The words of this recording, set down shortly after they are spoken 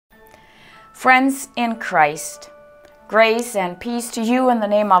Friends in Christ, grace and peace to you in the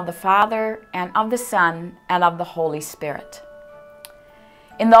name of the Father, and of the Son, and of the Holy Spirit.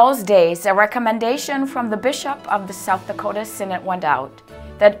 In those days, a recommendation from the Bishop of the South Dakota Synod went out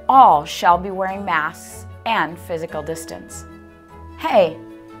that all shall be wearing masks and physical distance. Hey,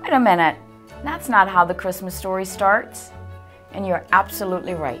 wait a minute, that's not how the Christmas story starts. And you're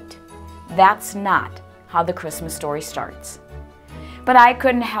absolutely right. That's not how the Christmas story starts. But I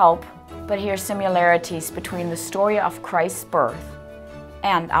couldn't help but hear similarities between the story of Christ's birth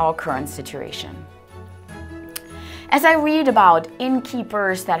and our current situation. As I read about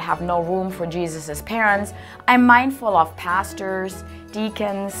innkeepers that have no room for Jesus' parents, I'm mindful of pastors,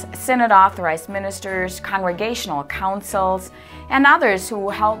 deacons, synod-authorized ministers, congregational councils, and others who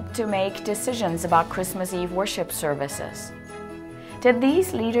help to make decisions about Christmas Eve worship services. Did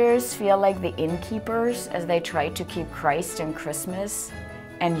these leaders feel like the innkeepers as they tried to keep Christ and Christmas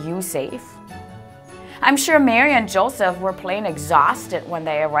and you safe? I'm sure Mary and Joseph were plain exhausted when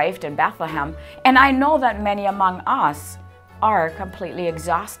they arrived in Bethlehem, and I know that many among us are completely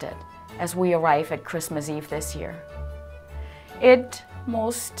exhausted as we arrive at Christmas Eve this year. It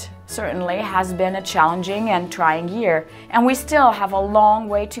most certainly has been a challenging and trying year, and we still have a long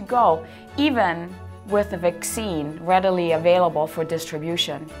way to go, even with a vaccine readily available for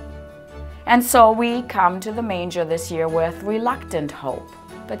distribution. And so we come to the manger this year with reluctant hope.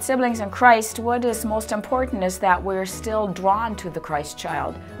 But siblings in Christ, what is most important is that we're still drawn to the Christ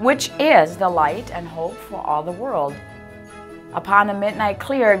child, which is the light and hope for all the world. Upon a midnight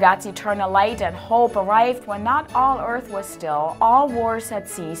clear, God's eternal light and hope arrived when not all earth was still, all wars had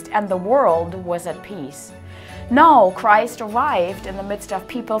ceased, and the world was at peace. No, Christ arrived in the midst of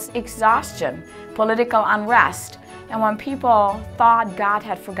people's exhaustion, political unrest, and when people thought God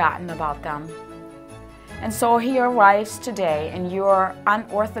had forgotten about them. And so he arrives today in your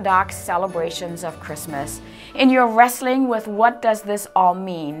unorthodox celebrations of Christmas, in your wrestling with what does this all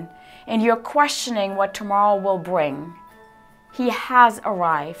mean, in your questioning what tomorrow will bring. He has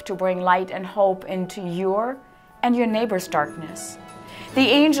arrived to bring light and hope into your and your neighbor's darkness. The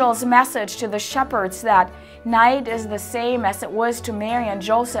angel's message to the shepherds that night is the same as it was to Mary and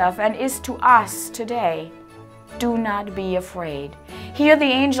Joseph and is to us today. Do not be afraid. Hear the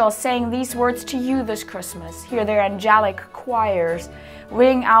angels saying these words to you this Christmas. Hear their angelic choirs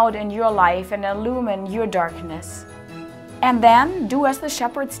ring out in your life and illumine your darkness. And then do as the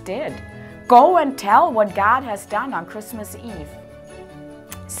shepherds did. Go and tell what God has done on Christmas Eve.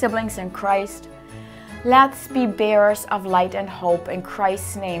 Siblings in Christ, let's be bearers of light and hope in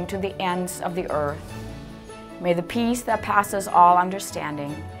Christ's name to the ends of the earth. May the peace that passes all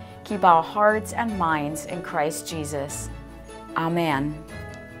understanding keep our hearts and minds in Christ Jesus. Amen.